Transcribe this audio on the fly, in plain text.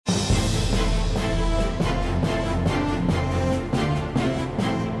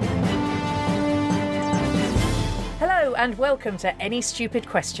and welcome to Any Stupid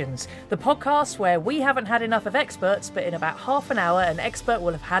Questions, the podcast where we haven't had enough of experts, but in about half an hour an expert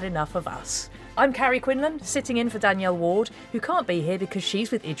will have had enough of us. I'm Carrie Quinlan, sitting in for Danielle Ward, who can't be here because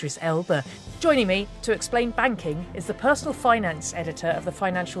she's with Idris Elba. Joining me to explain banking is the personal finance editor of the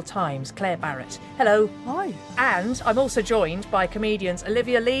Financial Times, Claire Barrett. Hello. Hi. And I'm also joined by comedians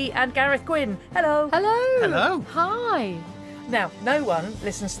Olivia Lee and Gareth Gwynn. Hello. Hello. Hello. Hi. Now, no one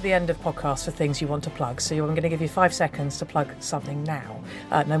listens to the end of podcasts for things you want to plug, so I'm going to give you 5 seconds to plug something now.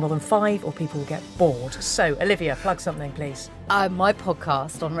 No more than 5 or people will get bored. So, Olivia, plug something, please. My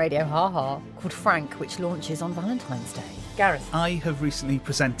podcast on Radio HaHa called Frank, which launches on Valentine's Day. Gareth. I have recently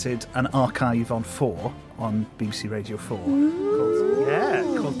presented an archive on 4 on BBC Radio 4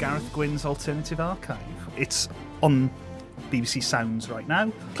 called Gareth Gwynn's Alternative Archive. It's on BBC Sounds right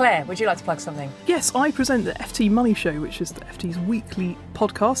now. Claire, would you like to plug something? Yes, I present the FT Money Show, which is the FT's weekly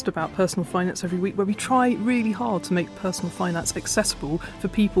podcast about personal finance every week, where we try really hard to make personal finance accessible for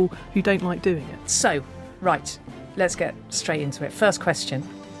people who don't like doing it. So, right, let's get straight into it. First question.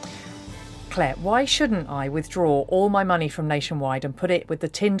 Claire, why shouldn't I withdraw all my money from Nationwide and put it with the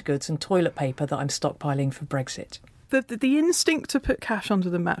tinned goods and toilet paper that I'm stockpiling for Brexit? The instinct to put cash under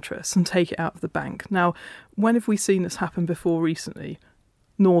the mattress and take it out of the bank. Now, when have we seen this happen before recently?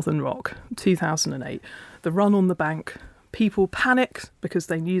 Northern Rock, 2008. The run on the bank. People panicked because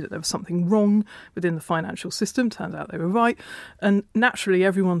they knew that there was something wrong within the financial system. Turned out they were right. And naturally,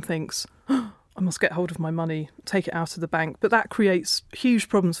 everyone thinks, I must get hold of my money, take it out of the bank. But that creates huge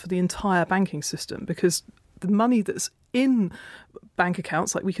problems for the entire banking system, because the money that's in bank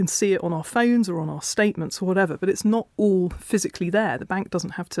accounts, like we can see it on our phones or on our statements or whatever, but it's not all physically there. The bank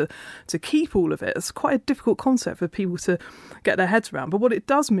doesn't have to keep all of it. It's quite a difficult concept for people to get their heads around. But what it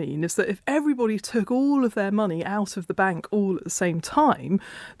does mean is that if everybody took all of their money out of the bank all at the same time,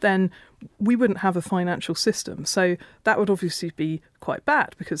 then we wouldn't have a financial system. So that would obviously be quite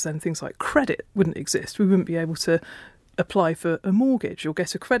bad, because then things like credit wouldn't exist. We wouldn't be able to apply for a mortgage or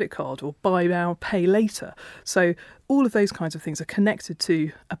get a credit card or buy now, pay later. So all of those kinds of things are connected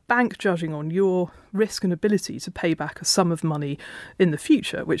to a bank judging on your risk and ability to pay back a sum of money in the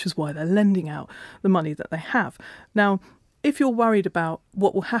future, which is why they're lending out the money that they have. Now, if you're worried about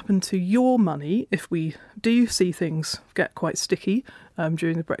what will happen to your money if we do see things get quite sticky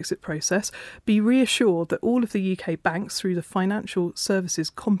during the Brexit process, be reassured that all of the UK banks, through the Financial Services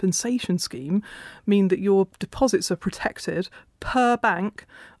Compensation Scheme, mean that your deposits are protected per bank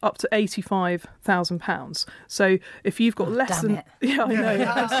up to £85,000. So if you've got less than... It. Yeah, I know.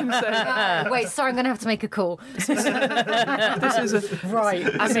 I was gonna say, Wait, sorry, I'm going to have to make a call. this is a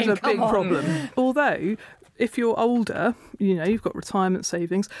big on. problem. Although, if you're older, you've got retirement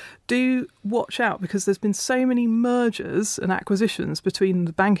savings, do watch out, because there's been so many mergers and acquisitions between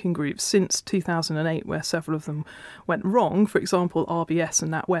the banking groups since 2008, where several of them went wrong. For example, RBS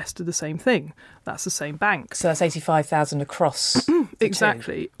and NatWest are the same thing. That's the same bank. So that's 85,000 across.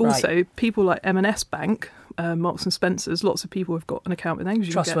 Exactly. Right. Also, people like M&S Bank, Marks and Spencer's, lots of people have got an account with them.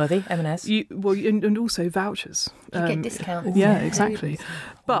 Trustworthy, M&S. And also vouchers. You get discounts. Yeah, exactly.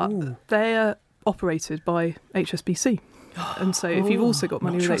 But they're operated by HSBC. And so if you've also got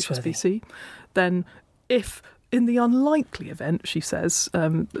money with HSBC, then if in the unlikely event, she says,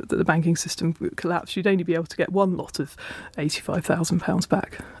 that the banking system would collapse, you'd only be able to get one lot of £85,000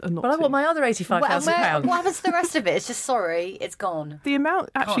 back. And not But I two. want my other £85,000. What happens to the rest of it? It's just, sorry, it's gone. The amount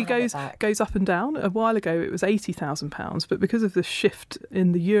actually have it back. goes up and down. A while ago it was £80,000, but because of the shift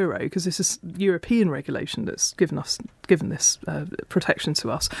in the euro, because this is European regulation that's given this protection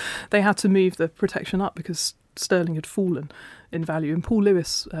to us, they had to move the protection up because sterling had fallen in value. And Paul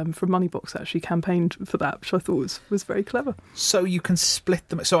Lewis from Moneybox actually campaigned for that, which I thought was very clever. So you can split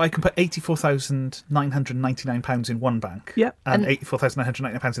them. So I can put £84,999 in one bank, Yep. and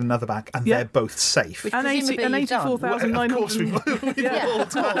 £84,999 in another bank, and they're both safe. Which And presumably you've done. Of course, 84,900. Yeah, of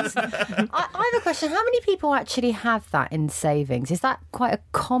course. I have a question. How many people actually have that in savings? Is that quite a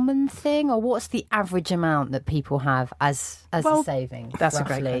common thing, or what's the average amount that people have as a saving? That's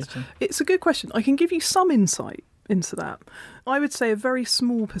roughly? a great question. It's a good question. I can give you some insight into that. I would say a very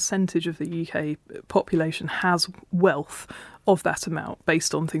small percentage of the UK population has wealth of that amount,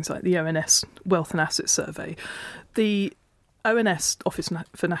 based on things like the ONS Wealth and Asset Survey. The ONS, Office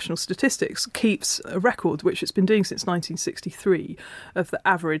for National Statistics, keeps a record, which it's been doing since 1963, of the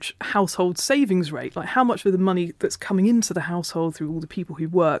average household savings rate, like how much of the money that's coming into the household through all the people who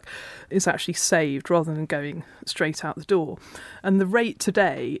work is actually saved rather than going straight out the door. And the rate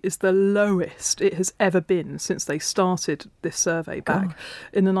today is the lowest it has ever been since they started this survey back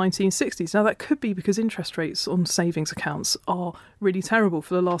in the 1960s. Now, that could be because interest rates on savings accounts are really terrible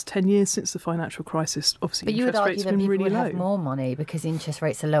for the last 10 years since the financial crisis. Obviously, but you would interest argue rates that have been people really would low. have more money because interest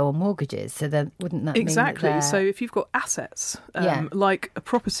rates are low on mortgages. So then wouldn't that exactly mean that so if you've got assets Yeah. like a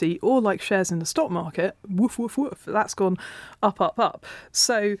property or like shares in the stock market, woof woof woof, that's gone up.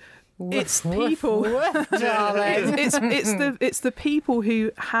 So it's people darling. it's the people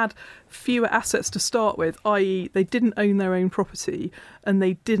who had fewer assets to start with, i.e. they didn't own their own property and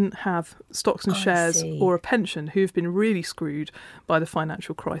they didn't have stocks and shares see. or a pension, who've been really screwed by the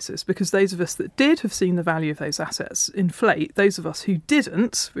financial crisis, because those of us that did have seen the value of those assets inflate, those of us who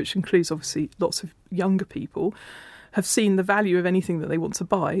didn't, which includes obviously lots of younger people, have seen the value of anything that they want to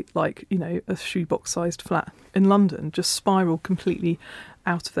buy, like, you know, a shoebox-sized flat in London, just spiral completely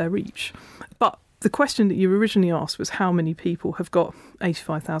out of their reach. But the question that you originally asked was how many people have got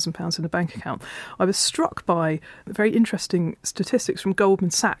 £85,000 in a bank account. I was struck by very interesting statistics from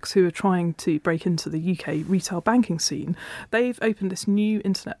Goldman Sachs, who are trying to break into the UK retail banking scene. They've opened this new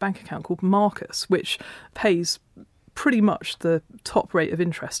internet bank account called Marcus, which pays pretty much the top rate of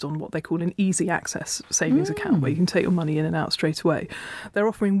interest on what they call an easy access savings account, where you can take your money in and out straight away. They're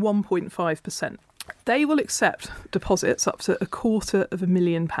offering 1.5%. They will accept deposits up to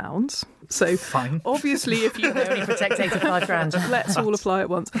 £250,000. So Fine. Obviously, if you They only protect 85 grand. let's all apply at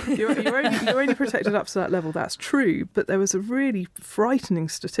once. You're only protected up to that level. That's true. But there was a really frightening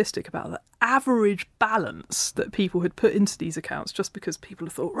statistic about the average balance that people had put into these accounts, just because people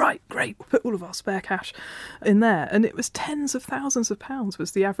had thought, right, great, we'll put all of our spare cash in there. And it was tens of thousands of pounds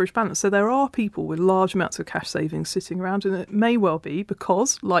was the average balance. So there are people with large amounts of cash savings sitting around, and it may well be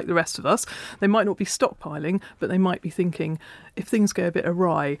because, like the rest of us, they might not be stockpiling, but they might be thinking, if things go a bit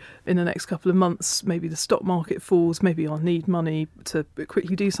awry in the next couple of months, maybe the stock market falls, maybe I'll need money to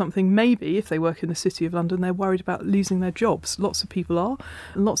quickly do something. Maybe if they work in the City of London, they're worried about losing their jobs. Lots of people are,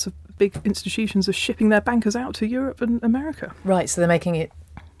 and lots of big institutions are shipping their bankers out to Europe and America. Right, so they're making it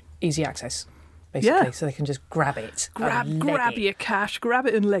easy access, basically, Yeah. so they can just grab it. Grab it. your cash, grab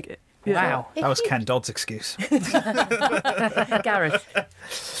it and leg it. Yeah. Wow. That was Ken Dodd's excuse. Gareth.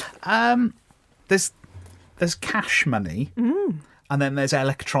 There's cash money, and then there's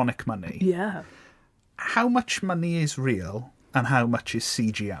electronic money. Yeah. How much money is real and how much is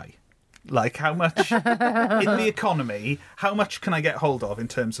CGI? Like, how much in the economy, how much can I get hold of in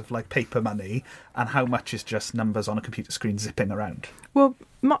terms of like paper money, and how much is just numbers on a computer screen zipping around? Well,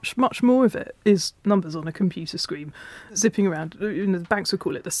 much more of it is numbers on a computer screen zipping around. You know, the banks would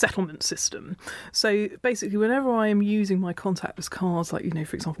call it the settlement system. So basically, whenever I am using my contactless cards, like, you know,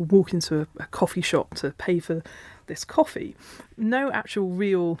 for example, walk into a coffee shop to pay for this coffee, no actual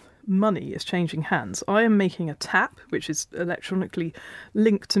real money is changing hands. I am making a tap, which is electronically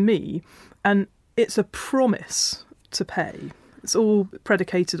linked to me, and it's a promise to pay. It's all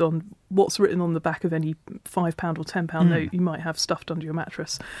predicated on what's written on the back of any £5 or £10 note you might have stuffed under your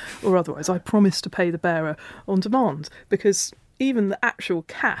mattress or otherwise. I promise to pay the bearer on demand, because even the actual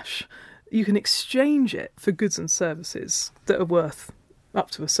cash, you can exchange it for goods and services that are worth up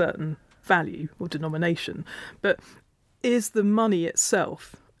to a certain value or denomination. But is the money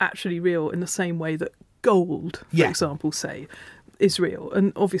itself actually real in the same way that gold, for example, say, is real?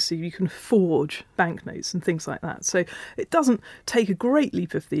 And obviously you can forge banknotes and things like that. So it doesn't take a great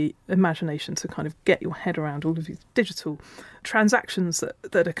leap of the imagination to kind of get your head around all of these digital transactions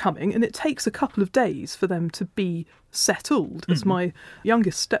that are coming. And it takes a couple of days for them to be settled, as my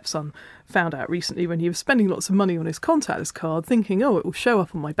youngest stepson found out recently when he was spending lots of money on his contactless card, thinking, oh, it will show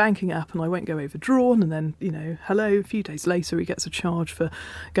up on my banking app and I won't go overdrawn. And then, you know, a few days later he gets a charge for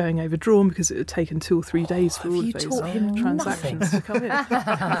going overdrawn because it had taken 2 or 3 days for all of those transactions to come in.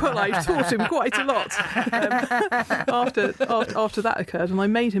 Well, I taught him quite a lot after that occurred, and I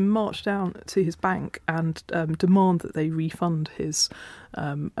made him march down to his bank and demand that they refund his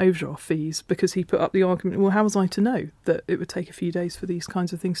overdraft fees, because he put up the argument, well, how was I to know that it would take a few days for these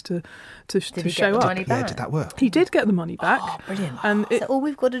kinds of things to show up? Yeah, did that work? He did get the money back. Oh, brilliant. And So all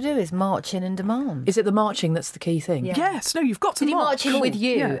we've got to do is march in and demand. Is it the marching that's the key thing? Yeah. yes, no, you've got to Did he march in with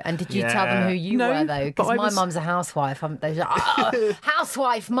you? Yeah. And did you tell them who you No, were, though? but Because I my was- mum's a housewife. They're like,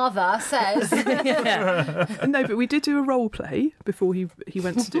 housewife mother says. No, but we did do a role play before he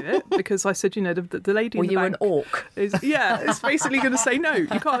went to do it, because I said, you know, the lady Were in the you bank an orc? is, it's basically going to say, no, you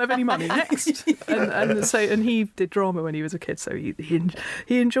can't have any money. Next. And he did drama when he was a kid, so he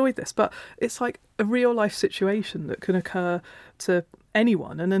enjoyed this. But it's like a real life situation that can occur to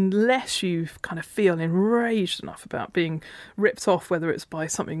anyone, and unless you kind of feel enraged enough about being ripped off, whether it's by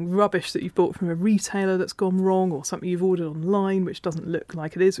something rubbish that you've bought from a retailer that's gone wrong, or something you've ordered online which doesn't look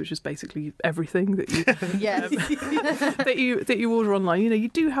like it is, which is basically everything that you that you order online, you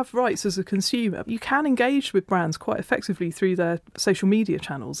do have rights as a consumer. You can engage with brands quite effectively through their social media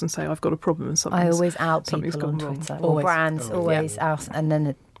channels and say, I've got a problem and something. I always out people on Twitter, or brands always out, and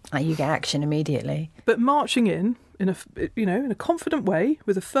then you get action immediately. But marching in a confident way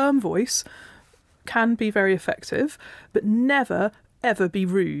with a firm voice can be very effective, but never ever be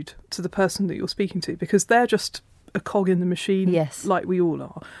rude to the person that you're speaking to, because they're just a cog in the machine, like we all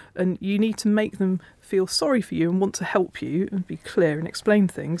are. And you need to make them feel sorry for you and want to help you and be clear and explain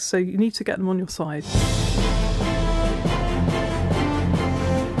things. So you need to get them on your side.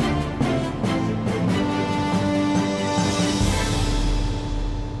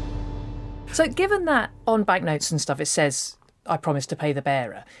 So given that on banknotes and stuff it says, I promise to pay the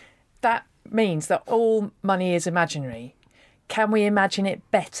bearer, that means that all money is imaginary. Can we imagine it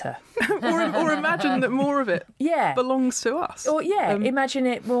better? or imagine that more of it belongs to us. Or imagine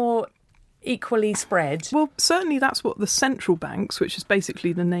it more equally spread. Well, certainly that's what the central banks, which is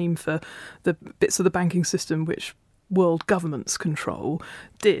basically the name for the bits of the banking system which world governments control,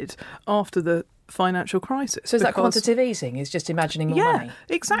 did after the financial crisis. So is that quantitative easing, is just imagining more money?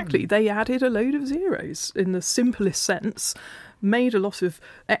 Yeah, exactly. They added a load of zeros in the simplest sense, made a lot of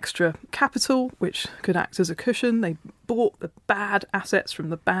extra capital which could act as a cushion. They bought the bad assets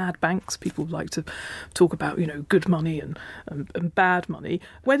from the bad banks. People like to talk about, good money and bad money.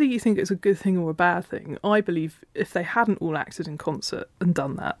 Whether you think it's a good thing or a bad thing, I believe if they hadn't all acted in concert and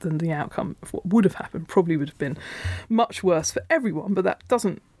done that, then the outcome of what would have happened probably would have been much worse for everyone. But that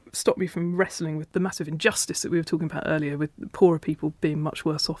doesn't stop me from wrestling with the massive injustice that we were talking about earlier, with poorer people being much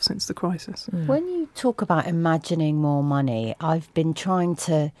worse off since the crisis. When you talk about imagining more money, I've been trying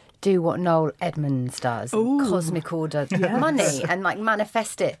to do what Noel Edmonds does, cosmic order money, and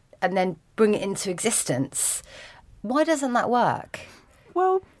manifest it and then bring it into existence. Why doesn't that work?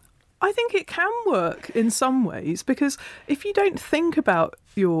 Well, I think it can work in some ways, because if you don't think about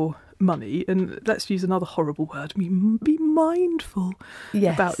your money, and let's use another horrible word, be mindful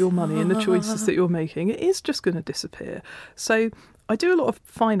about your money and the choices that you're making, it is just going to disappear. So I do a lot of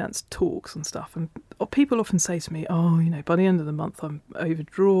finance talks and stuff, and people often say to me, by the end of the month I'm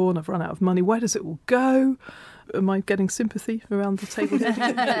overdrawn, I've run out of money, where does it all go? Am I getting sympathy around the table? Do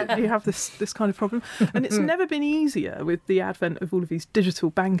you have this kind of problem? And it's never been easier with the advent of all of these digital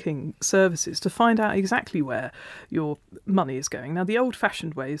banking services to find out exactly where your money is going. Now, the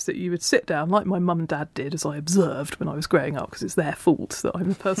old-fashioned way is that you would sit down, like my mum and dad did, as I observed when I was growing up, because it's their fault that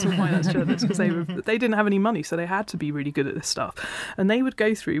I'm a personal finance journalist, because they didn't have any money, so they had to be really good at this stuff. And they would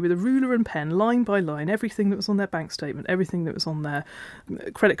go through with a ruler and pen, line by line, everything that was on their bank statement, everything that was on their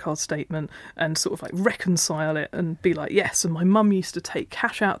credit card statement, and sort of reconcile it and be like, yes. And my mum used to take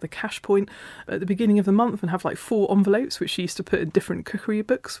cash out the cash point at the beginning of the month and have 4 envelopes which she used to put in different cookery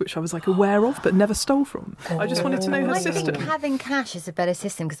books, which I was aware of but never stole from. I just wanted to know her system. I think having cash is a better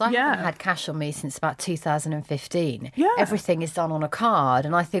system, because I haven't had cash on me since about 2015. Everything is done on a card,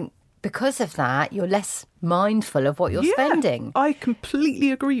 and I think because of that, you're less mindful of what you're spending. I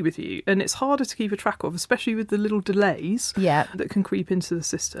completely agree with you. And it's harder to keep a track of, especially with the little delays that can creep into the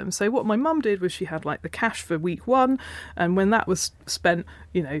system. So what my mum did was she had the cash for week 1, and when that was spent,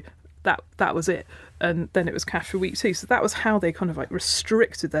 that was it. And then it was cash for week 2. So that was how they kind of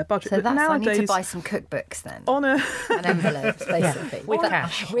restricted their budget. So but nowadays, I need to buy some cookbooks then. And envelopes, basically. With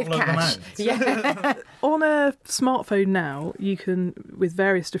cash. With cash. Yeah. On a smartphone now, you can, with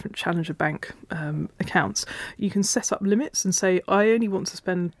various different Challenger Bank accounts, you can set up limits and say, I only want to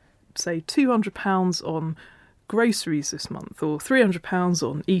spend, say, £200 on groceries this month, or £300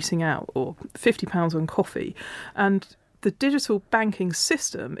 on eating out, or £50 on coffee. And the digital banking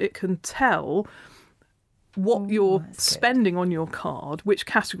system, it can tell what you're spending on your card, which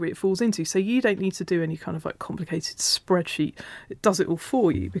category it falls into. So you don't need to do any kind of complicated spreadsheet. It does it all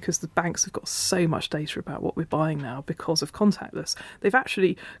for you, because the banks have got so much data about what we're buying now because of contactless. They've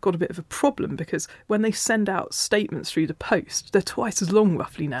actually got a bit of a problem, because when they send out statements through the post, they're twice as long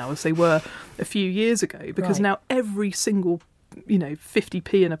roughly now as they were a few years ago, because now every single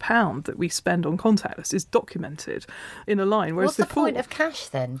 50p and a pound that we spend on contactless is documented in a line. Whereas What's the point of cash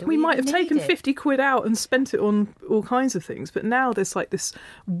then? We might have taken 50 quid out and spent it on all kinds of things, but now there's like this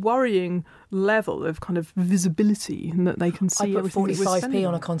worrying level of kind of visibility and that they can see everything that we're 45p spending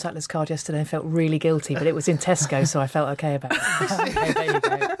on a contactless card yesterday and felt really guilty, but it was in Tesco, so I felt okay about it. Okay, there you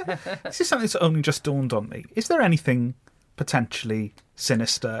go. This is something that's only just dawned on me. Is there anything potentially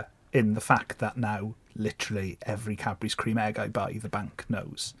sinister in the fact that now literally every Cadbury's cream egg I buy, the bank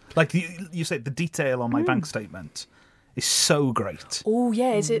knows? Like you said, the detail on my bank statement is so great. Oh,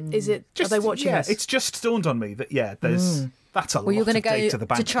 yeah, is it? Are they watching us? It's just dawned on me that, there's... That's a lot you're going to of data go the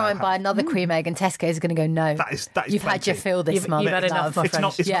bank to try and buy another cream egg, and Tesco's going to go, no. That is You've had your fill this month. You've had enough, my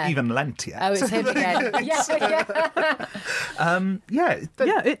friend. It's not even Lent yet. Oh, it's him again. Yeah,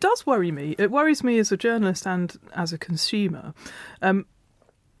 it does worry me. It worries me as a journalist and as a consumer.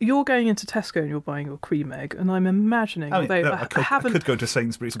 You're going into Tesco and you're buying your cream egg, and I'm imagining. I could go to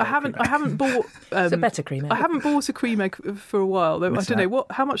Sainsbury's. And I haven't bought. It's a better cream egg. I haven't bought a cream egg for a while. I don't know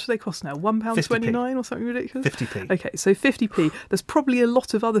how much do they cost now. £1.29 or something ridiculous. 50p. Okay, so 50p. There's probably a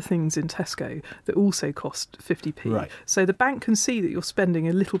lot of other things in Tesco that also cost 50p. Right. So the bank can see that you're spending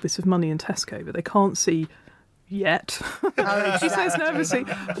a little bit of money in Tesco, but they can't see. Yet. She says nervously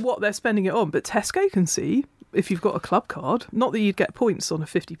what they're spending it on, but Tesco can see if you've got a club card. Not that you'd get points on a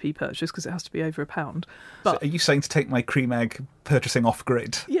 50p purchase because it has to be over £1. But so are you saying to take my cream egg purchasing off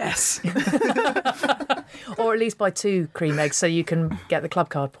grid? Yes. Or at least buy 2 cream eggs so you can get the club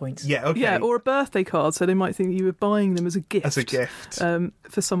card points. Yeah, okay. Yeah, or a birthday card so they might think you were buying them as a gift.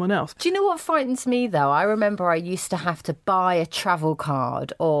 For someone else. Do you know what frightens me though? I remember I used to have to buy a travel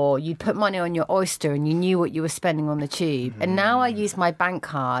card, or you'd put money on your Oyster and you knew what you were spending on the tube. And now I use my bank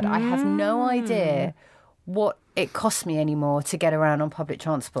card. I have no idea what it costs me anymore to get around on public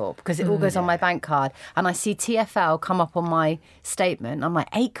transport because it all goes on my bank card, and I see TfL come up on my statement. I'm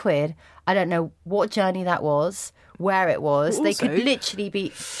like, £8. I don't know what journey that was, where it was. Also, they could literally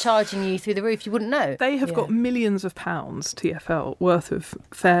be charging you through the roof. You wouldn't know. They have got millions of pounds, TfL, worth of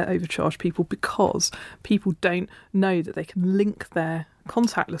fare overcharge people because people don't know that they can link their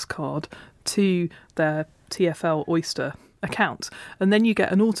contactless card to their TfL Oyster account, and then you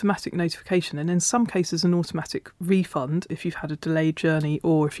get an automatic notification, and in some cases an automatic refund if you've had a delayed journey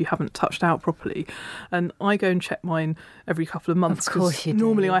or if you haven't touched out properly. And I go and check mine every couple of months because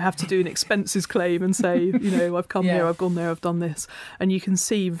normally I have to do an expenses claim and say, I've come here, I've gone there, I've done this, and you can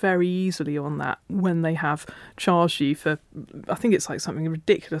see very easily on that when they have charged you for, I think it's like something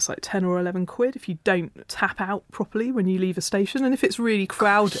ridiculous like 10 or 11 quid if you don't tap out properly when you leave a station, and if it's really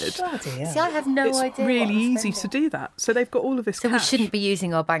crowded. See, I have no idea. It's really easy to do that. So they've got all of this cash. We shouldn't be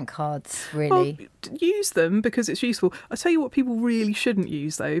using our bank cards, really. Well, use them because it's useful. I tell you what people really shouldn't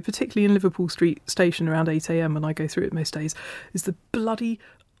use, though, particularly in Liverpool Street Station around 8 a.m. when I go through it most days, is the bloody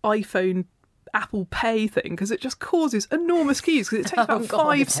iPhone Apple Pay thing, because it just causes enormous queues because it takes about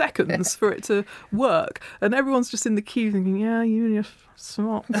 5 seconds for it to work, and everyone's just in the queue thinking, you and your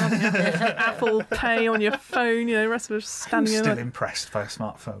smart Apple Pay on your phone, the rest of us standing I'm still impressed by a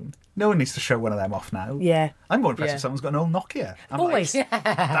smartphone. No one needs to show one of them off now. Yeah. I'm more impressed if someone's got an old Nokia. Always.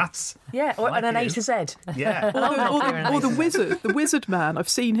 That's... Yeah, or an A to Z. Yeah. Or the wizard man. I've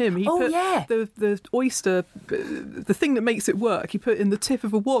seen him. He put the Oyster, the thing that makes it work, he put in the tip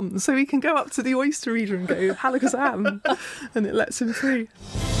of a wand so he can go up to the Oyster reader and go, Halakazam, and it lets him through.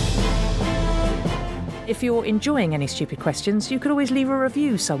 If you're enjoying Any Stupid Questions, you could always leave a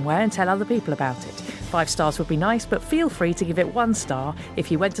review somewhere and tell other people about it. 5 stars would be nice, but feel free to give it 1 star if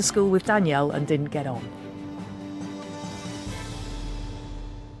you went to school with Danielle and didn't get on.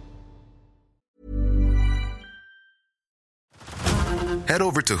 Head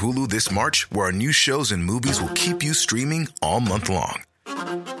over to Hulu this March, where our new shows and movies will keep you streaming all month long.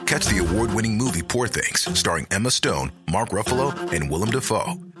 Catch the award-winning movie Poor Things, starring Emma Stone, Mark Ruffalo, and Willem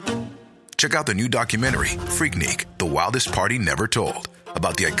Dafoe. Check out the new documentary, Freaknik, The Wildest Party Never Told,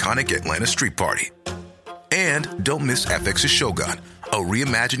 about the iconic Atlanta street party. And don't miss FX's Shogun, a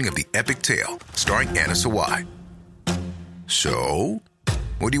reimagining of the epic tale starring Anna Sawai. So,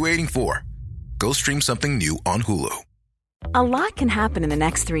 what are you waiting for? Go stream something new on Hulu. A lot can happen in the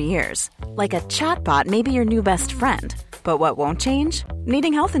next 3 years. Like a chatbot may be your new best friend. But what won't change?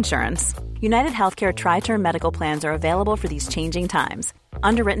 Needing health insurance. United Healthcare Tri-Term Medical Plans are available for these changing times.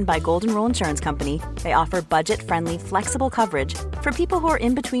 Underwritten by Golden Rule Insurance Company, they offer budget-friendly, flexible coverage for people who are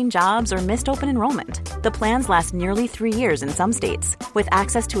in between jobs or missed open enrollment. The plans last nearly 3 years in some states, with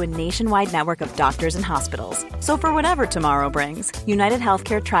access to a nationwide network of doctors and hospitals. So for whatever tomorrow brings, United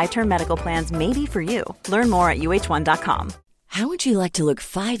Healthcare Tri-Term Medical Plans may be for you. Learn more at uh1.com. How would you like to look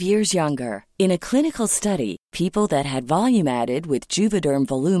 5 years younger? In a clinical study, people that had volume added with Juvederm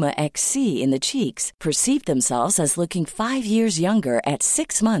Voluma XC in the cheeks perceived themselves as looking 5 years younger at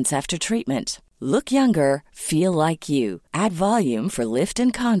 6 months after treatment. Look younger, feel like you. Add volume for lift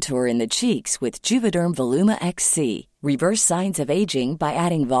and contour in the cheeks with Juvederm Voluma XC. Reverse signs of aging by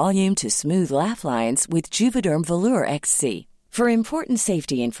adding volume to smooth laugh lines with Juvederm Volure XC. For important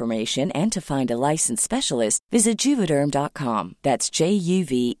safety information and to find a licensed specialist, visit Juvederm.com. That's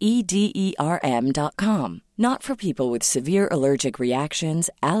JUVEDERM.com. Not for people with severe allergic reactions,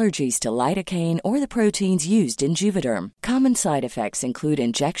 allergies to lidocaine, or the proteins used in Juvederm. Common side effects include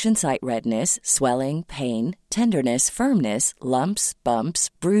injection site redness, swelling, pain, tenderness, firmness, lumps, bumps,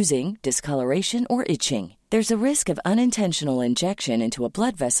 bruising, discoloration, or itching. There's a risk of unintentional injection into a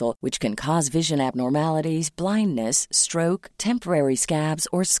blood vessel, which can cause vision abnormalities, blindness, stroke, temporary scabs,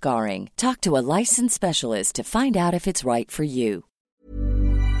 or scarring. Talk to a licensed specialist to find out if it's right for you.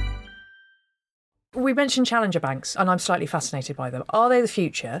 We mentioned challenger banks, and I'm slightly fascinated by them. Are they the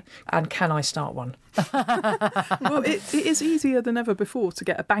future, and can I start one? Well, it is easier than ever before to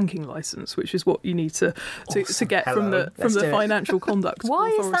get a banking licence, which is what you need to get from the Financial Conduct Why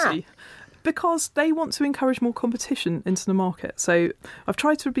Authority. is that? Because they want to encourage more competition into the market. So I've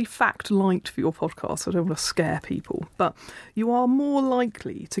tried to be fact-light for your podcast. I don't want to scare people. But you are more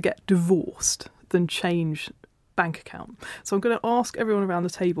likely to get divorced than change bank account. So I'm going to ask everyone around the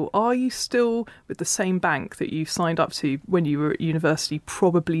table, are you still with the same bank that you signed up to when you were at university,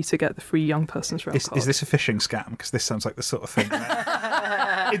 probably to get the free young person's rail card? Is this a phishing scam? Because this sounds like the sort of thing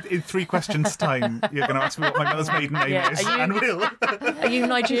that in 3 questions' time, you're going to ask me what my mother's maiden name is, and will. Are you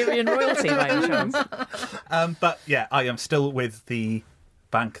Nigerian royalty by any chance? But yeah, I am still with the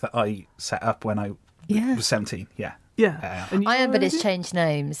bank that I set up when I was 17. Yeah. And I am, but it's changed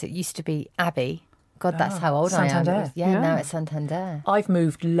names. It used to be Abbey. God, that's how old Santander. I am. Yeah, now it's Santander. I've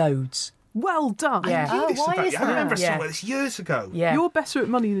moved loads. Well done. Yeah. I remember Yeah. somewhere this years ago. Yeah. You're better at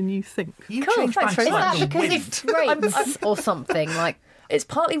money than you think. You Cool, changed thanks banks very like much. the Because wind. it's rates or something like. It's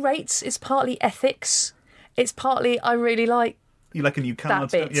partly rates, it's partly ethics, it's partly I really like You like a new card,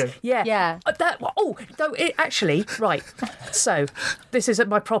 that bit. don't you? Yeah. Actually, right. So, this is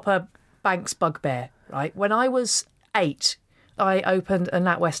my proper bank's bugbear, right? When I was 8, I opened a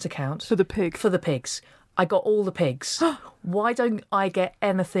NatWest account. For the pig. For the pigs. I got all the pigs. Why don't I get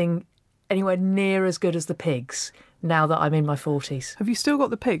anything anywhere near as good as the pigs now that I'm in my 40s? Have you still got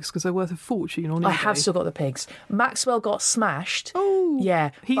the pigs? Because they're worth a fortune on eBay. I have still got the pigs. Maxwell got smashed. Oh, yeah.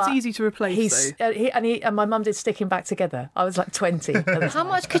 He's but easy to replace, though. And my mum did stick him back together. I was like 20. at the How time.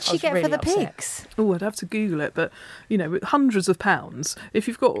 much could I she was get really for the upset. pigs? Oh, I'd have to Google it, but with hundreds of pounds. If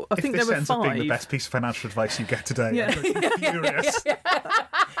you've got, I think If there this were ends up 5. being the best piece of financial advice you get today, Yeah. I'm going to be furious.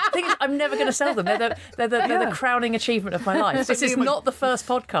 The thing is, I'm never going to sell them. They're the crowning achievement of my life. This is not the first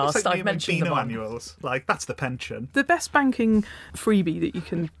podcast It's like I've mentioned them Beano on. annuals. Like, that's the pension. The best banking freebie that you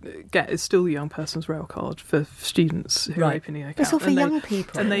can get is still the young person's rail card for students who are Right. opening an account. It's all for And young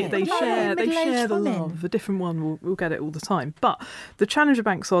people. And they What about share middle-aged the women? love. A different one will get it all the time. But the challenger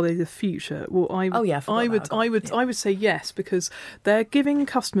banks, are they the future? Well, I would say yes, because they're giving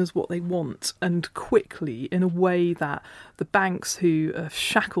customers what they want and quickly, in a way that the banks who are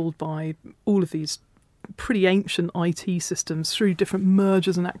shackled by all of these pretty ancient IT systems through different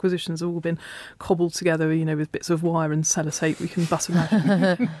mergers and acquisitions have all been cobbled together, with bits of wire and sellotape we can but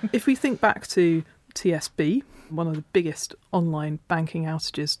imagine. If we think back to TSB, one of the biggest online banking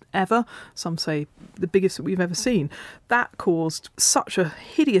outages ever, some say the biggest that we've ever seen, that caused such a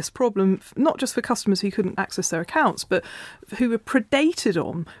hideous problem, not just for customers who couldn't access their accounts, but who were predated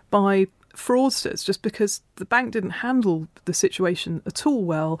on by fraudsters, just because the bank didn't handle the situation at all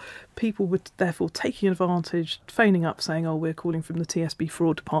well. People were therefore taking advantage, phoning up saying, oh, we're calling from the TSB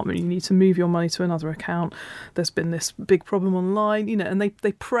fraud department, you need to move your money to another account, there's been this big problem online, and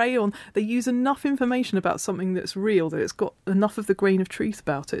they prey on, they use enough information about something that's real, that it's got enough of the grain of truth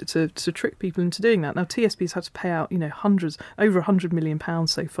about it to trick people into doing that. Now, TSB's had to pay out, over £100 million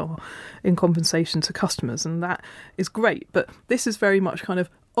so far in compensation to customers, and that is great, but this is very much kind of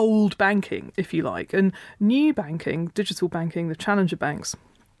old banking, if you like. And new banking, digital banking, the challenger banks,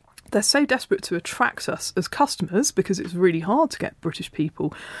 they're so desperate to attract us as customers, because it's really hard to get British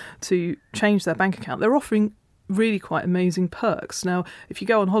people to change their bank account. They're offering really quite amazing perks. Now, if you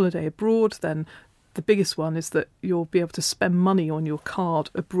go on holiday abroad, then the biggest one is that you'll be able to spend money on your card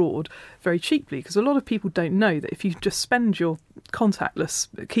abroad very cheaply, because a lot of people don't know that if you just spend your contactless,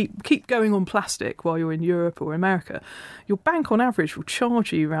 keep going on plastic while you're in Europe or America, your bank on average will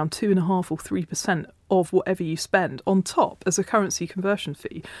charge you around 2.5% or 3% of whatever you spend on top as a currency conversion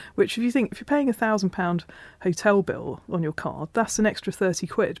fee, which if you're paying £1,000 hotel bill on your card, that's an extra 30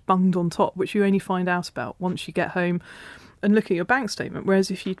 quid bunged on top, which you only find out about once you get home and look at your bank statement. Whereas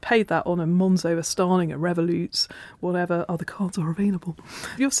if you'd paid that on a Monzo, a Starling, a Revolut, whatever other cards are available,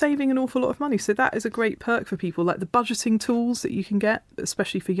 you're saving an awful lot of money. So that is a great perk for people, like the budgeting tools that you can get,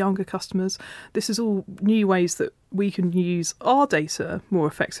 especially for younger customers. This is all new ways that we can use our data more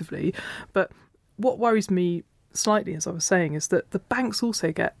effectively. But what worries me slightly, as I was saying, is that the banks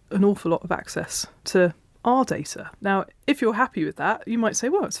also get an awful lot of access to our data. Now, if you're happy with that, you might say,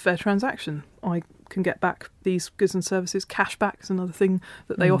 well, it's a fair transaction. I can get back these goods and services. Cashback is another thing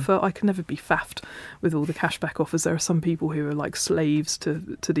that they offer. I can never be faffed with all the cashback offers. There are some people who are like slaves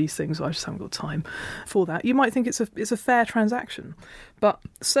to these things. I just haven't got time for that. You might think it's a fair transaction, but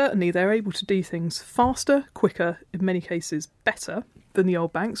certainly they're able to do things faster, quicker, in many cases better than the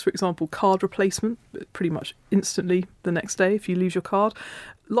old banks. For example, card replacement, pretty much instantly the next day if you lose your card.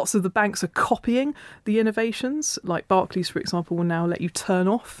 Lots of the banks are copying the innovations, like Barclays, for example, will now let you turn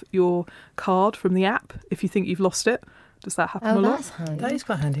off your card from the app if you think you've lost it. Does that happen a lot? That's handy. That is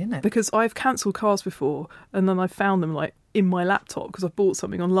quite handy, isn't it? Because I've cancelled cards before and then I've found them like in my laptop because I've bought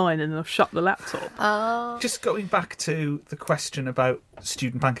something online and then I've shut the laptop. Just going back to the question about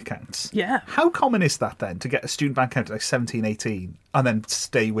student bank accounts. Yeah. How common is that then, to get a student bank account at like 17, 18 and then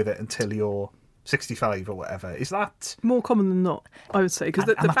stay with it until you're 65 or whatever? Is that more common than not, I would say, because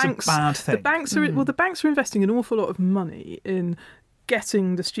the that's banks, a bad thing. the banks are investing an awful lot of money in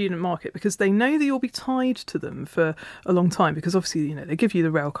getting the student market, because they know that you'll be tied to them for a long time, because obviously, they give you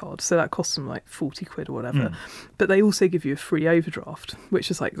the rail card, so that costs them like 40 quid or whatever, but they also give you a free overdraft,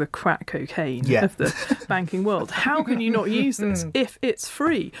 which is like the crack cocaine of the banking world. How can you not use this if it's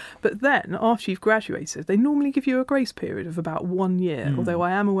free? But then after you've graduated, they normally give you a grace period of about 1 year, although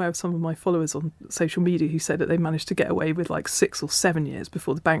I am aware of some of my followers on social media who said that they managed to get away with like 6 or 7 years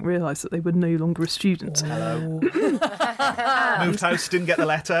before the bank realised that they were no longer a student. Hello. Moved house, didn't get the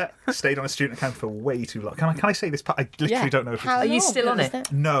letter, stayed on a student account for way too long. Can I say this part? I literally don't know if Are you still on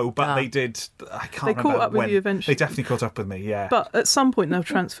it? No, but they did. I can't remember. They caught up with you eventually. They definitely caught up with me, yeah. But at some point they'll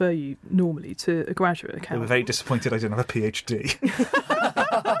transfer you normally to a graduate They account. were very disappointed I didn't have a PhD.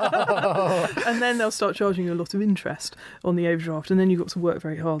 And then they'll start charging you a lot of interest on the overdraft, and then you've got to work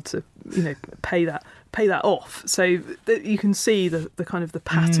very hard to pay that off. So that you can see the kind of the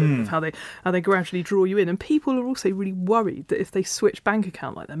pattern of how they gradually draw you in. And people are also really worried that if they switch bank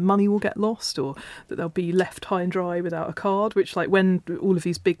account, like their money will get lost, or that they'll be left high and dry without a card, which, like, when all of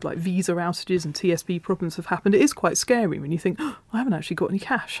these big like Visa outages and TSB problems have happened, it is quite scary when you think, I haven't actually got any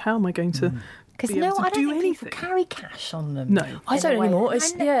cash. How am I going to Because be able to I don't do think anything? people carry cash on them. No. I don't anymore.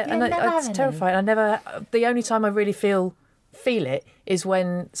 It's it's terrifying. The only time I really feel it is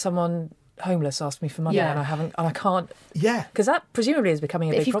when someone homeless asks me for money and I can't. Yeah. Because that presumably is becoming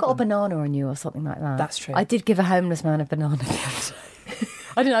a big If you've problem. got a banana on you or something like that. That's true. I did give a homeless man a banana the other day.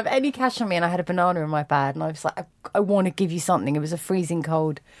 I didn't have any cash on me and I had a banana in my bag and I was like, I want to give you something. It was a freezing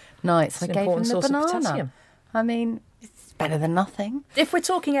cold night, so It's I an gave him important the source of banana. potassium. I mean, it's better than nothing. If we're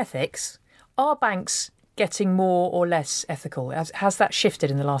talking ethics, are banks getting more or less ethical? Has that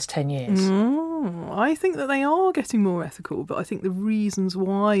shifted in the last 10 years? I think that they are getting more ethical, but I think the reasons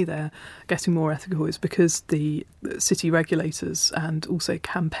why they're getting more ethical is because the city regulators and also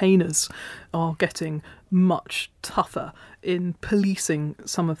campaigners are getting much tougher in policing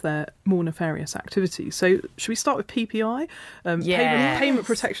some of their more nefarious activities. So should we start with PPI? Payment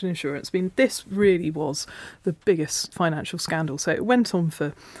Protection Insurance. I mean, this really was the biggest financial scandal. So it went on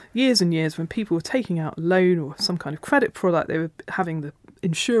for years and years. When people were taking out a loan or some kind of credit product, they were having the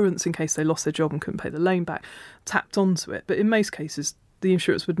insurance in case they lost their job and couldn't pay the loan back tapped onto it. But in most cases, the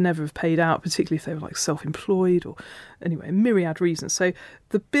insurance would never have paid out, particularly if they were like self-employed or anyway, a myriad reasons. So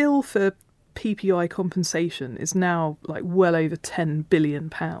the bill for PPI compensation is now like well over £10 billion in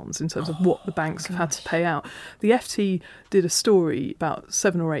terms of what the banks have had to pay out. The FT did a story about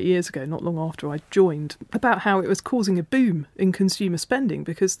 7 or 8 years ago, not long after I joined, about how it was causing a boom in consumer spending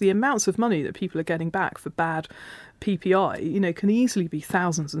because the amounts of money that people are getting back for bad PPI, can easily be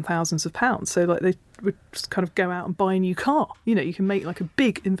thousands and thousands of pounds. So like they would just kind of go out and buy a new car. You can make like a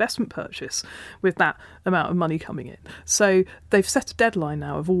big investment purchase with that amount of money coming in. So they've set a deadline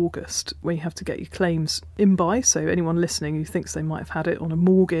now of August where you have to get your claims in by. So anyone listening who thinks they might have had it on a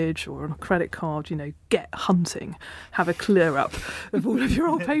mortgage or on a credit card, get hunting, have a clear up of all of your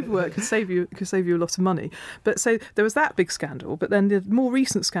old paperwork, could save you a lot of money. But so there was that big scandal, but then the more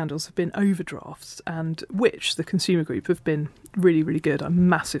recent scandals have been overdrafts, and Which, the consumer group, have been really, really good. I'm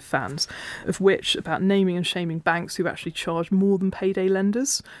massive fans of Which, about naming and shaming banks who actually charge more than payday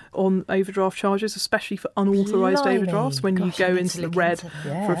lenders on overdraft charges, especially for unauthorised overdrafts when you go into the red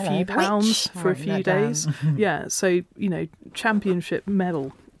for a few pounds for a few days. Yeah, so, championship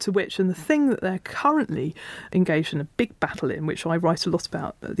medal to Which. And the thing that they're currently engaged in a big battle in, which I write a lot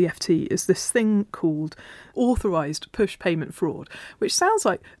about at the FT, is this thing called authorised push payment fraud, which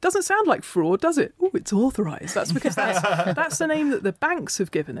doesn't sound like fraud, does it? Oh, it's authorised. That's because that's the name that the banks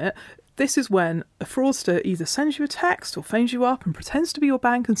have given it. This is when a fraudster either sends you a text or phones you up and pretends to be your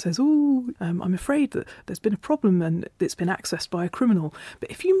bank and says, I'm afraid that there's been a problem and it's been accessed by a criminal.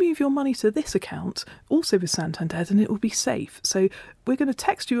 But if you move your money to this account, also with Santander, then it will be safe. So we're going to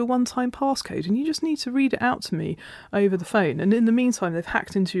text you a one-time passcode and you just need to read it out to me over the phone. And in the meantime, they've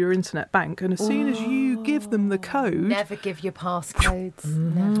hacked into your internet bank. And as soon as you give them the code... Never give your passcodes.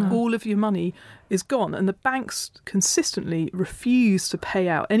 Never. All of your money is gone. And the banks consistently refuse to pay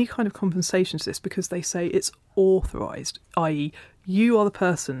out any kind of compensation to this because they say it's authorised, i.e. you are the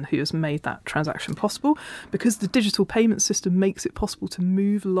person who has made that transaction possible, because the digital payment system makes it possible to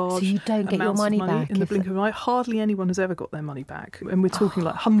move large so you don't get your money of money back in the blink of an eye. Hardly anyone has ever got their money back. And we're talking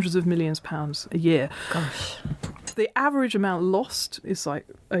like hundreds of millions of pounds a year. Gosh. The average amount lost is like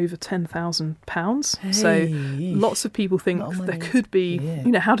over £10,000. Hey. So lots of people think there could be,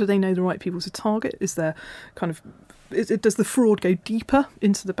 how do they know the right people to target? Is there kind of... Does the fraud go deeper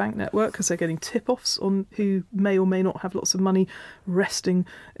into the bank network because they're getting tip-offs on who may or may not have lots of money resting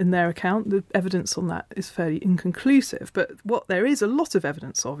in their account? The evidence on that is fairly inconclusive. But what there is a lot of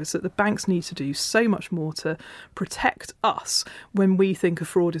evidence of is that the banks need to do so much more to protect us when we think a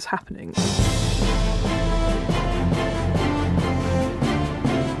fraud is happening.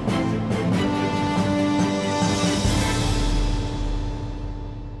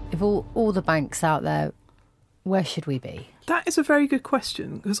 If all the banks out there, where should we be? That is a very good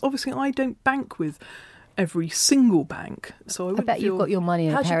question, because obviously I don't bank with every single bank. So I bet you've got your money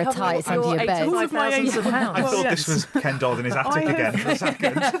in a pair of tights under your bed. All of my I thought this was Ken Dodd in his attic again for a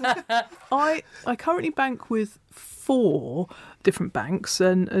second. I currently bank with 4 different banks,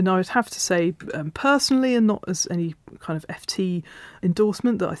 and I would have to say personally, and not as any kind of FT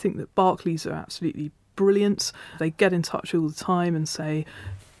endorsement, that I think that Barclays are absolutely brilliant. They get in touch all the time and say,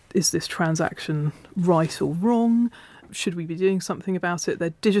 is this transaction right or wrong? Should we be doing something about it?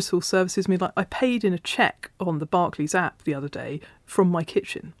 Their digital services. I paid in a cheque on the Barclays app the other day from my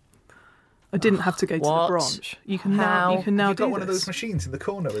kitchen. I didn't have to go to the branch. You can now You've do got one of those machines in the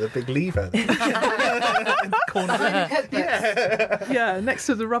corner with a big lever. Yeah, next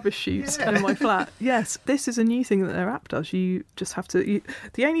to the rubbish chutes in my flat. Yes, this is a new thing that their app does. You just have to...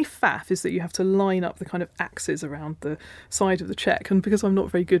 the only faff is that you have to line up the kind of axes around the side of the cheque. And because I'm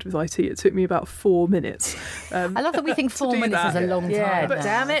not very good with IT, it took me about 4 minutes. I love that we think 4 minutes is a long time. Yeah, but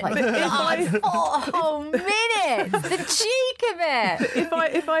damn it. Like, 4 whole minutes! The cheek of it!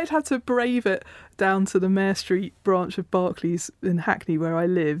 If I had had to brave it down to the Mare Street branch of Barclays in Hackney where I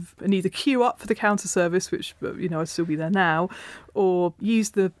live and either queue up for the counter service, which I'd still be there now, or use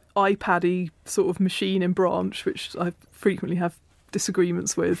the iPad-y sort of machine in branch, which I frequently have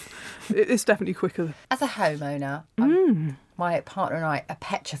disagreements with, it's definitely quicker. As a homeowner, my partner and I are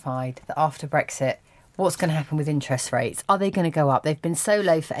petrified that after Brexit, what's going to happen with interest rates? Are they going to go up? They've been so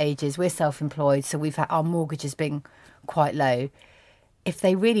low for ages. We're self-employed, so we've had our mortgages being quite low. If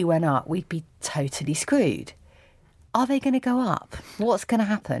they really went up, we'd be totally screwed. Are they going to go up? What's going to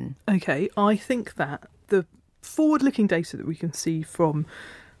happen? Okay, I think that the forward-looking data that we can see from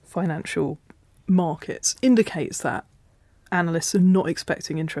financial markets indicates that analysts are not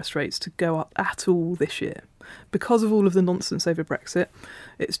expecting interest rates to go up at all this year. Because of all of the nonsense over Brexit,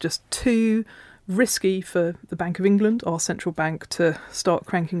 it's just too risky for the Bank of England, our central bank, to start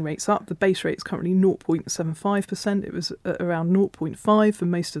cranking rates up. The base rate is currently 0.75%. It was around 0.5 for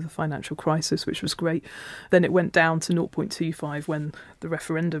most of the financial crisis, which was great. Then it went down to 0.25 when the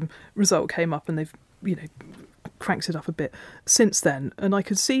referendum result came up, and they've cranked it up a bit since then. And I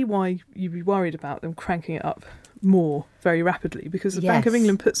could see why you'd be worried about them cranking it up more very rapidly, because the Bank of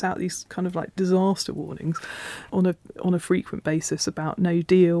England puts out these kind of like disaster warnings on a frequent basis about no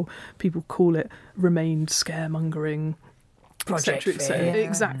deal. People call it Remain scaremongering, Project etc. Fear.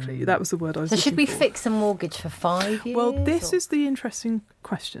 Exactly, that was the word I was So looking should we for. fix a mortgage for 5 years? Well, this is the interesting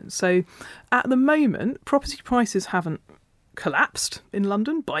question. So at the moment, property prices haven't collapsed in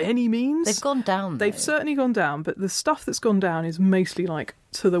London by any means. They've gone down, They've though. certainly gone down, but the stuff that's gone down is mostly like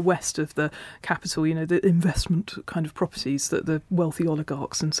to the west of the capital, the investment kind of properties that the wealthy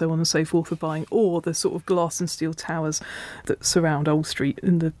oligarchs and so on and so forth are buying, or the sort of glass and steel towers that surround Old Street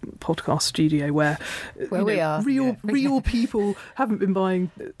in the podcast studio where we are. Real people haven't been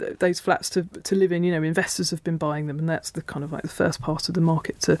buying those flats to live in. Investors have been buying them, and that's the kind of like the first part of the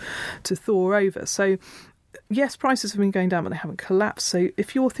market to thaw over. So yes, prices have been going down, but they haven't collapsed. So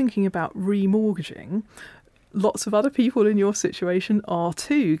if you're thinking about remortgaging, lots of other people in your situation are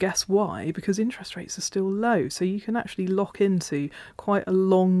too. Guess why? Because interest rates are still low. So you can actually lock into quite a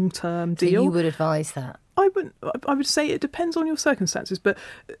long-term So deal. you would advise that? I would say it depends on your circumstances, but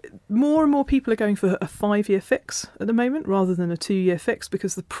more and more people are going for a 5-year fix at the moment rather than a 2-year fix,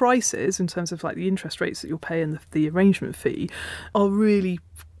 because the prices in terms of like the interest rates that you'll pay and the arrangement fee are really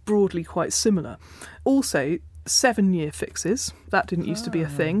broadly quite similar. Also, 7-year fixes, that didn't used to be a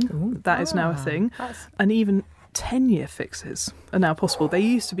thing. That is now a thing. And even 10-year fixes are now possible. They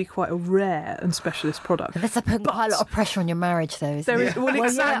used to be quite a rare and specialist product. That's putting quite a lot of pressure on your marriage, though, isn't it?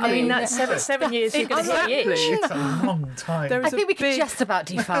 I mean, that's 7 years you're going to hit the itch. It's a long time. I think we could just about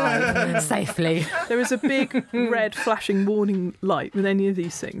do 5 safely. There is a big red flashing warning light with any of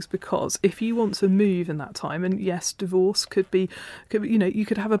these things, because if you want to move in that time, and yes, divorce could be you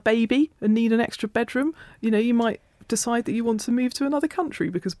could have a baby and need an extra bedroom. You might decide that you want to move to another country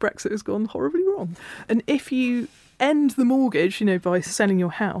because Brexit has gone horribly wrong. And if you end the mortgage, by selling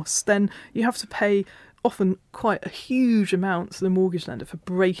your house, then you have to pay often quite a huge amount to the mortgage lender for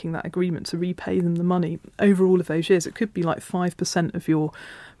breaking that agreement to repay them the money over all of those years. It could be like 5% of your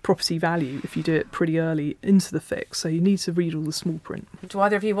property value if you do it pretty early into the fix. So you need to read all the small print. Do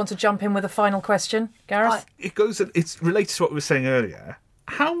either of you want to jump in with a final question? Gareth? It's related to what we were saying earlier.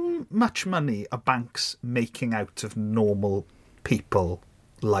 How much money are banks making out of normal people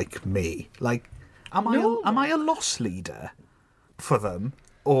like me? Like, am I a loss leader for them,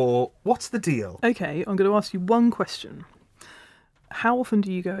 or what's the deal? Okay, I'm going to ask you one question. How often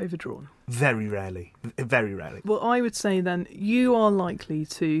do you go overdrawn? Very rarely. Very rarely. Well, I would say then you are likely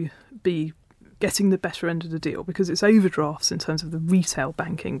to be getting the better end of the deal, because it's overdrafts in terms of the retail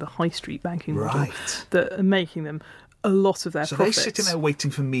banking, the high street banking model, that are making them a lot of their profits. So they're sitting there waiting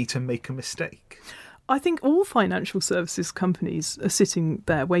for me to make a mistake? I think all financial services companies are sitting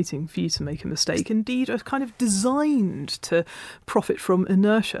there waiting for you to make a mistake. Indeed, are kind of designed to profit from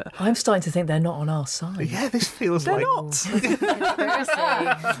inertia. I'm starting to think they're not on our side. Yeah, this feels They're like... not.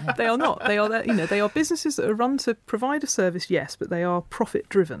 They are not. They are there. They are businesses that are run to provide a service, yes, but they are profit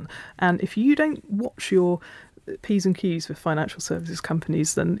driven. And if you don't watch your P's and Q's with financial services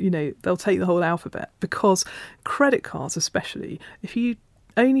companies, then they'll take the whole alphabet. Because credit cards, especially, if you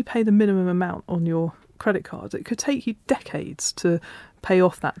only pay the minimum amount on your credit card, it could take you decades to pay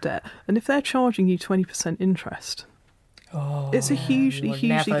off that debt. And if they're charging you 20% interest, it's a hugely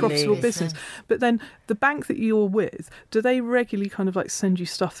profitable business. But then the bank that you're with, do they regularly kind of like send you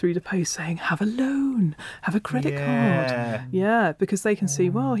stuff through the post saying, have a loan, have a credit card? Yeah, because they can see,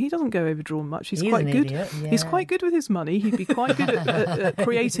 well, he doesn't go overdrawn much. He's quite good. He's quite good with his money. He'd be quite good at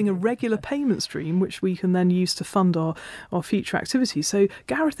creating a regular payment stream, which we can then use to fund our future activities. So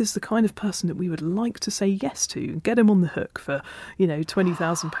Gareth is the kind of person that we would like to say yes to and get him on the hook for,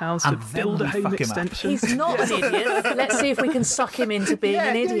 £20,000 to build a home extension. He's not an idiot. Let's see if we can suck him into being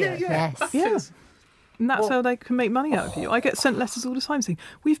an idiot. Yes. And that's how they can make money out of you. I get sent letters all the time saying,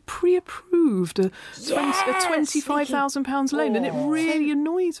 we've pre-approved a £25,000 loan, and it really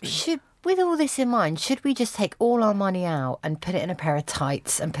annoys me. With all this in mind, should we just take all our money out and put it in a pair of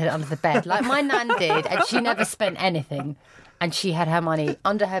tights and put it under the bed, like my nan did, and she never spent anything, and she had her money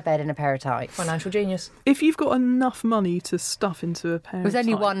under her bed in a pair of tights? Financial genius. If you've got enough money to stuff into a pair of tights... It was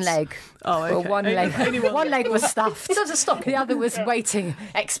only one leg. Oh, okay. Or one leg. One leg was stuffed. It doesn't stop. The other was waiting,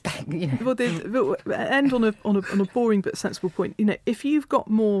 Well, end on a boring but sensible point. If you've got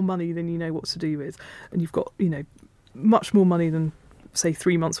more money than you know what to do with, and you've got, much more money than, say,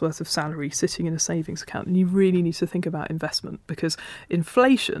 3 months' worth of salary sitting in a savings account, and you really need to think about investment, because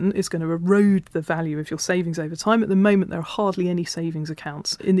inflation is going to erode the value of your savings over time. At the moment, there are hardly any savings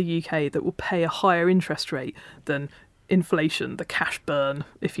accounts in the UK that will pay a higher interest rate than inflation, the cash burn,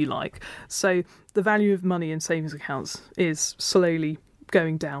 if you like. So the value of money in savings accounts is slowly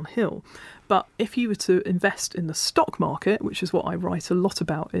going downhill. But if you were to invest in the stock market, which is what I write a lot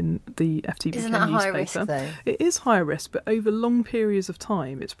about in the FTBK Isn't that newspaper, high risk, though? It is high risk, but over long periods of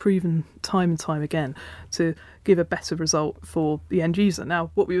time, it's proven time and time again to give a better result for the end user.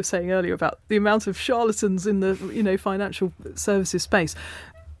 Now, what we were saying earlier about the amount of charlatans in the financial services space,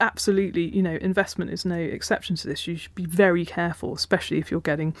 absolutely, investment is no exception to this. You should be very careful, especially if you're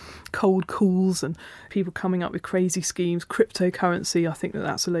getting cold calls and people coming up with crazy schemes. Cryptocurrency, I think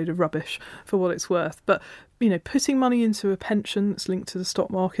that's a load of rubbish for what it's worth. But, putting money into a pension that's linked to the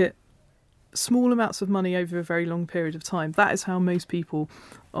stock market, small amounts of money over a very long period of time, that is how most people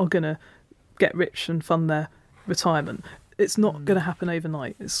are going to get rich and fund their retirement. It's not going to happen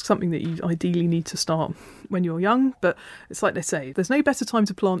overnight. It's something that you ideally need to start when you're young. But it's like they say, there's no better time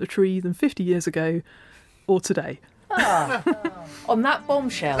to plant a tree than 50 years ago or today. On that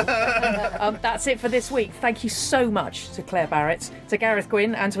bombshell, that's it for this week. Thank you so much to Claire Barrett, to Gareth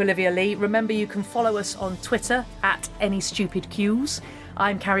Gwynn and to Olivia Lee. Remember, you can follow us on Twitter @AnyStupidQs.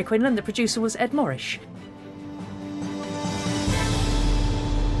 I'm Carrie Quinlan. The producer was Ed Morrish.